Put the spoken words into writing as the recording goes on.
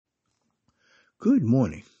Good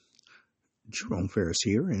morning. Jerome Ferris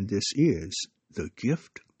here, and this is the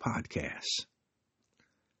Gift Podcast.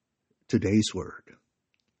 Today's word: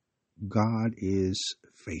 God is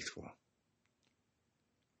faithful.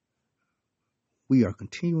 We are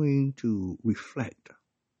continuing to reflect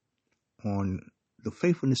on the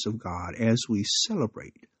faithfulness of God as we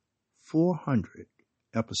celebrate 400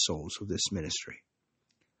 episodes of this ministry.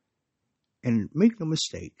 And make no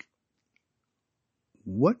mistake,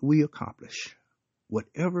 what we accomplish,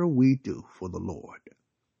 whatever we do for the Lord,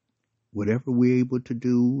 whatever we're able to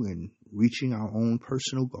do in reaching our own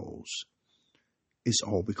personal goals, is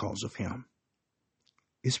all because of Him.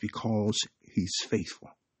 It's because He's faithful.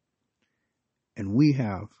 And we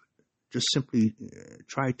have just simply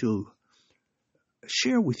tried to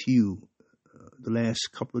share with you the last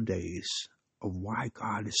couple of days of why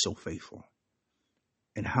God is so faithful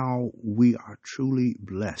and how we are truly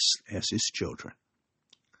blessed as His children.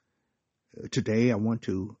 Today, I want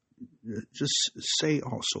to just say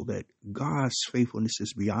also that God's faithfulness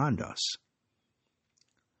is beyond us.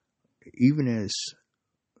 Even as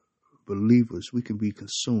believers, we can be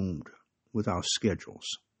consumed with our schedules.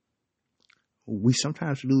 We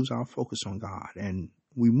sometimes lose our focus on God, and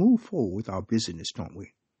we move forward with our busyness, don't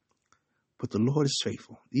we? But the Lord is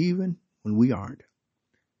faithful, even when we aren't,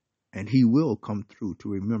 and He will come through to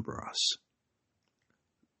remember us.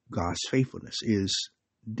 God's faithfulness is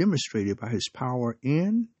demonstrated by His power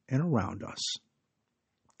in and around us.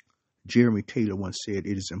 Jeremy Taylor once said,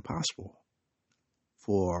 "It is impossible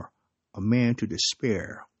for a man to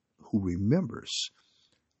despair who remembers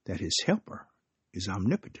that his helper is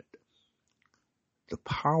omnipotent." The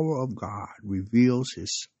power of God reveals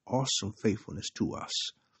His awesome faithfulness to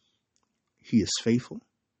us. He is faithful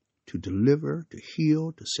to deliver, to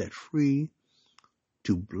heal, to set free,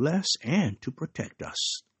 to bless, and to protect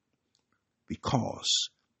us because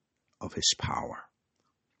of His power.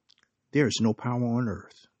 There is no power on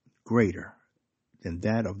earth greater than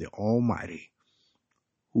that of the Almighty,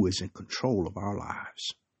 who is in control of our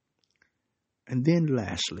lives. And then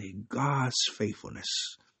lastly, God's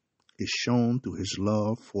faithfulness is shown through His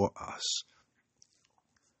love for us.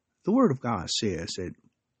 The Word of God says that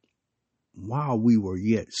while we were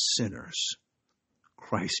yet sinners,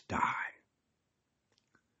 Christ died.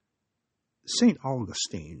 St.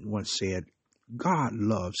 Augustine once said, "God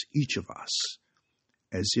loves each of us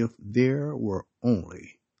as if there were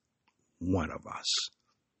only one of us."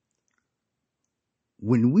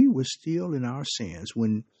 When we were still in our sins,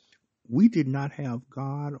 when we did not have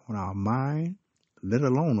God on our mind, let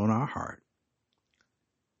alone on our heart,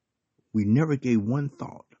 we never gave one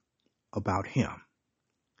thought about Him.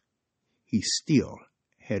 He still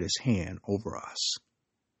had His hand over us.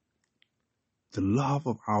 The love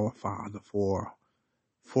of our Father for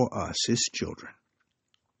us, His children,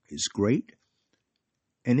 is great,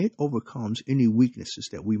 and it overcomes any weaknesses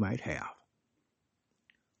that we might have.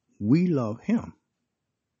 We love Him,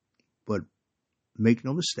 but make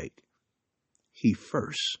no mistake, He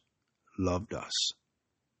first loved us.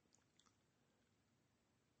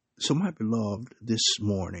 So, my beloved, this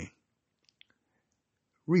morning,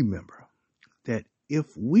 remember that if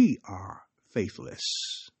we are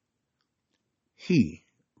faithless, He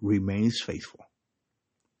remains faithful,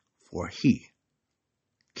 for He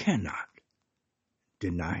cannot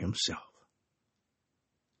deny Himself.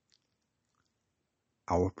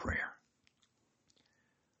 Our prayer.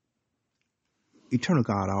 Eternal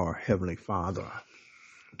God, our Heavenly Father,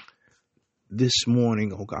 this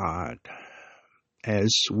morning, oh God,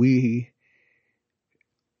 as we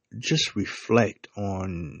just reflect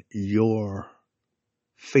on Your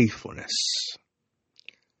faithfulness,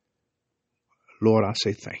 Lord, I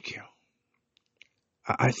say thank You.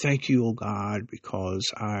 I thank You, oh God,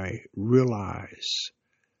 because I realize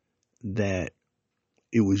that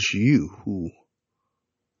it was You who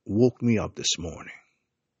woke me up this morning.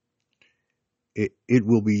 It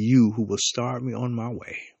will be You who will start me on my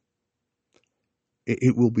way.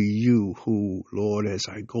 It will be You who, Lord, as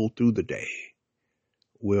I go through the day,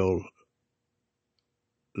 will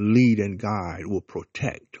lead and guide, will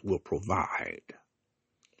protect, will provide.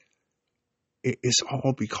 It's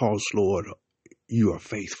all because, Lord, You are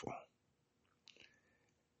faithful.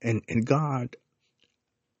 And God,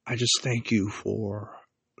 I just thank You for,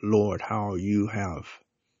 Lord, how You have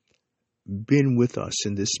been with us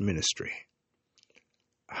in this ministry.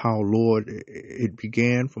 How, Lord, it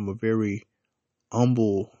began from a very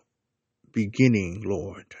humble beginning,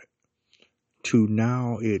 Lord, to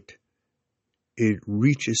now it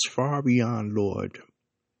reaches far beyond, Lord,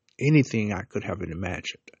 anything I could have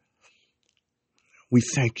imagined. We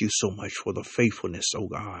thank You so much for the faithfulness, oh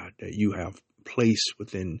God, that You have placed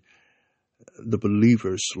within the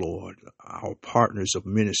believers, Lord, our partners of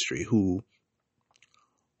ministry who,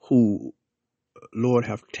 Lord,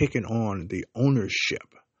 have taken on the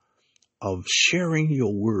ownership of sharing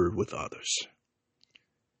your word with others.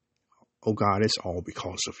 Oh God, it's all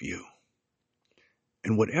because of you.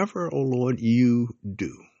 And whatever, oh Lord, you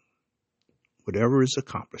do, whatever is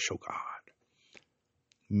accomplished, oh God,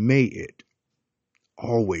 may it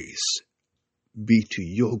always be to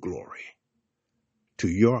your glory, to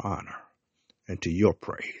your honor, and to your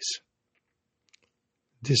praise.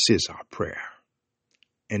 This is our prayer,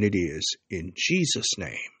 and it is in Jesus'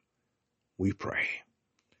 name we pray.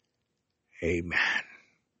 Amen.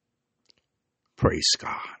 Praise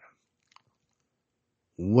God.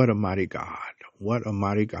 What a mighty God. What a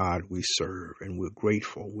mighty God we serve, and we're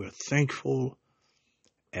grateful. We're thankful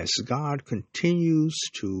as God continues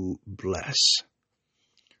to bless.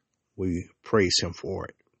 We praise him for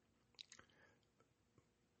it.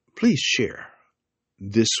 Please share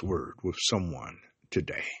this word with someone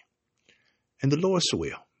today. And the Lord's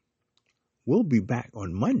will. We'll be back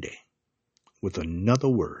on Monday with another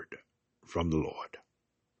word from the Lord.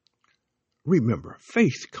 Remember,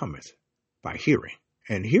 faith cometh by hearing,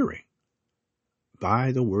 and hearing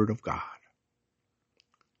by the word of God.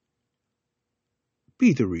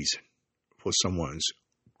 Be the reason for someone's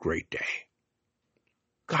great day.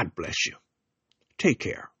 God bless you. Take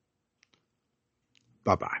care.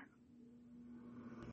 Bye-bye.